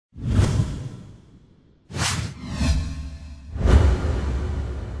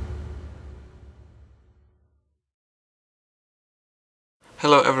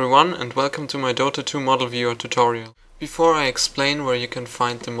Hello everyone and welcome to my Dota 2 model viewer tutorial. Before I explain where you can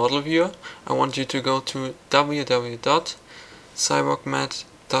find the model viewer, I want you to go to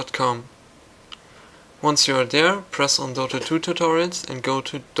www.cyborgmatt.com. Once you are there, press on Dota 2 tutorials and go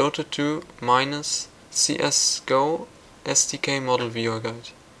to Dota 2 CSGO SDK model viewer guide.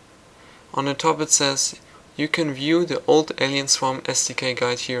 On the top it says you can view the old Alien Swarm SDK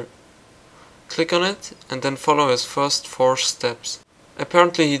guide here. Click on it and then follow his first 4 steps.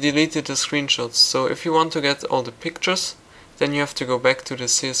 Apparently he deleted the screenshots, so if you want to get all the pictures, then you have to go back to the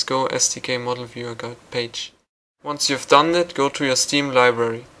CSGO SDK model viewer guide page. Once you've done that, go to your Steam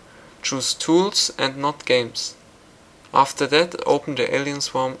library. Choose Tools and not Games. After that, open the Alien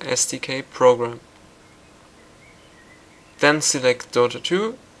Swarm SDK program. Then select Dota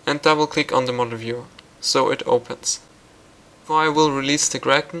 2 and double click on the model viewer, so it opens. Before I will release the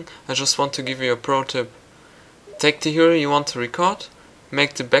Kraken, I just want to give you a pro tip. Take the hero you want to record,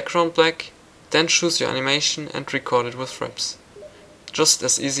 make the background black, then choose your animation and record it with reps. Just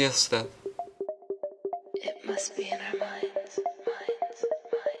as easy as that. It must be in our minds.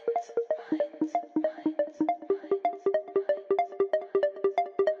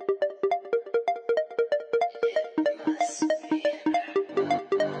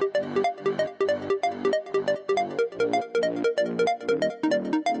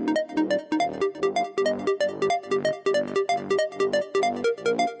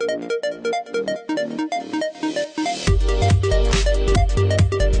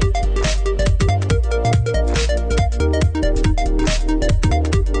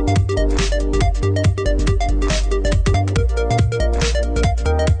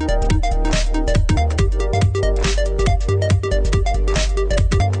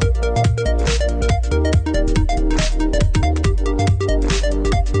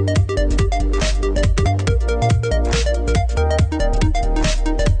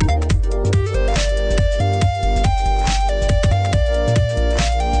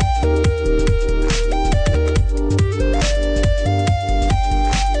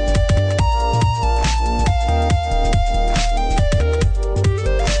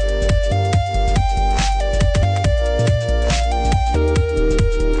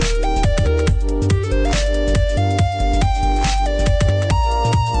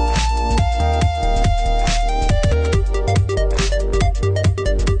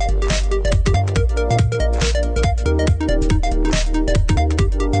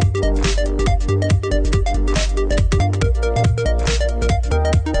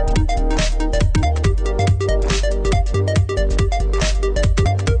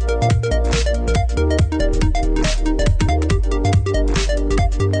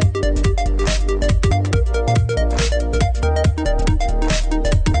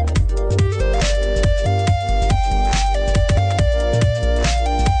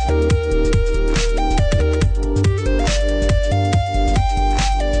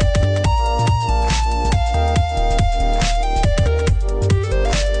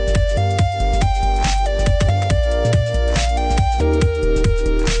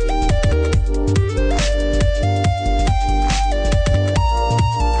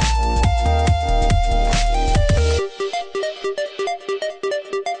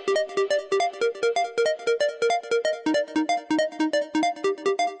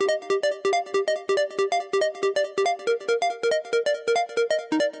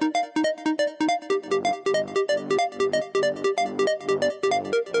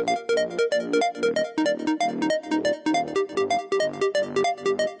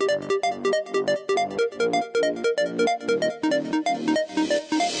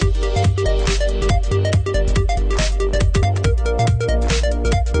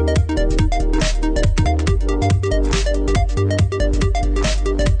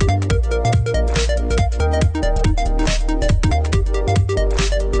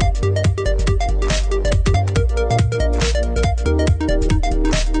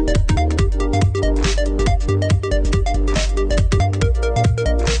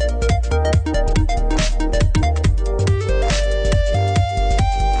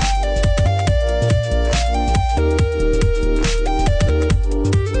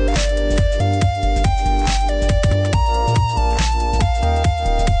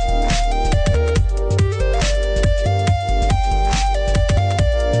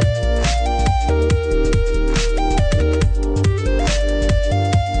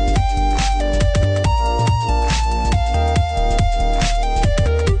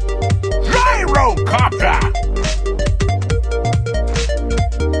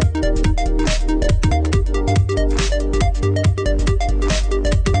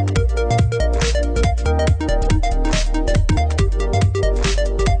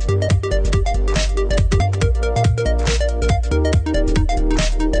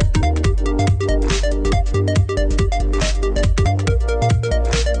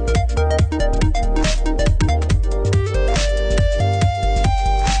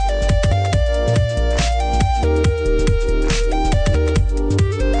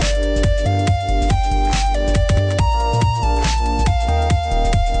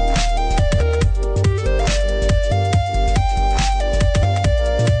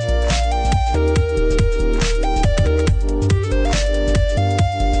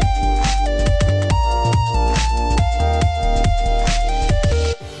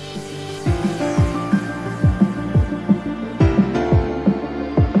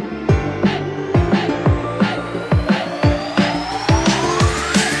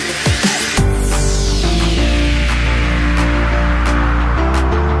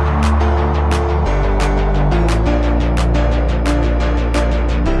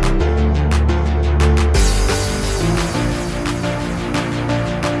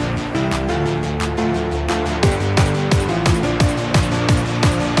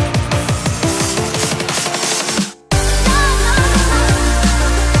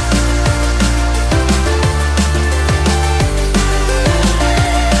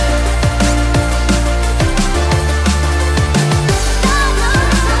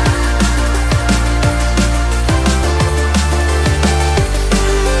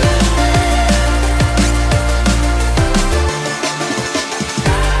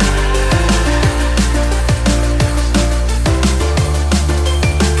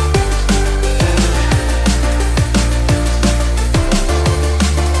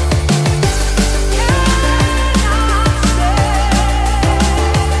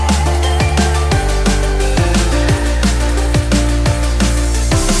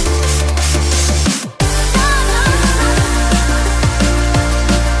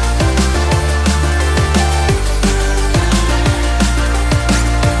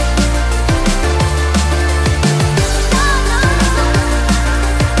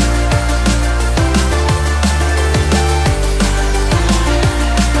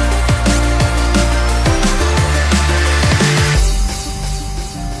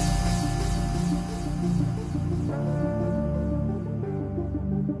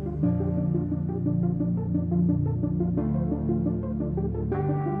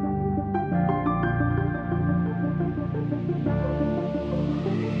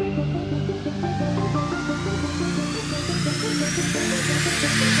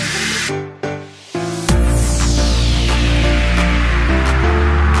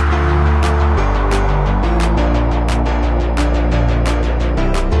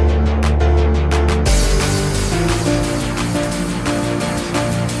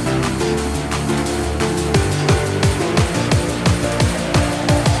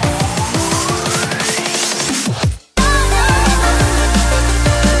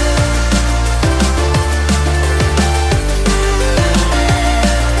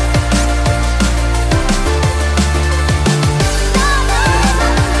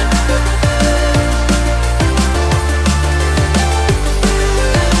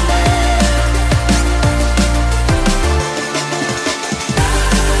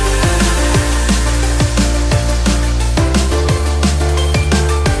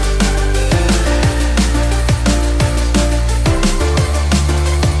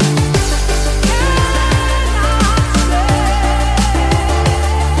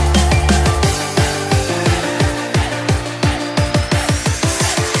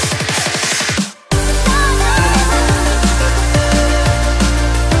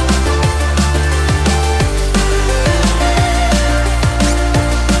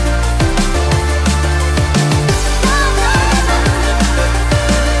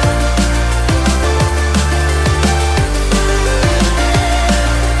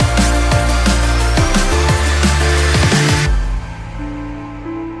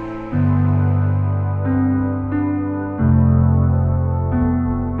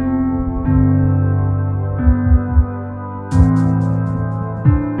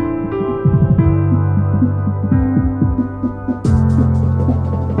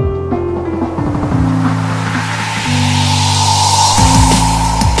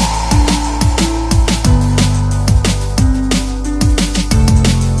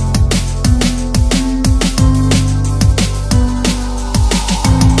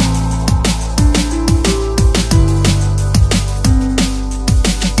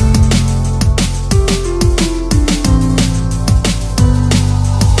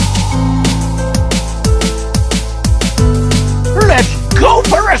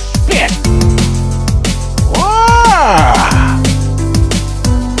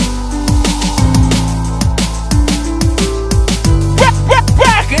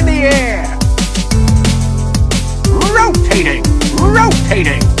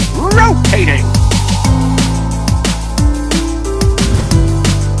 rotating, rotating.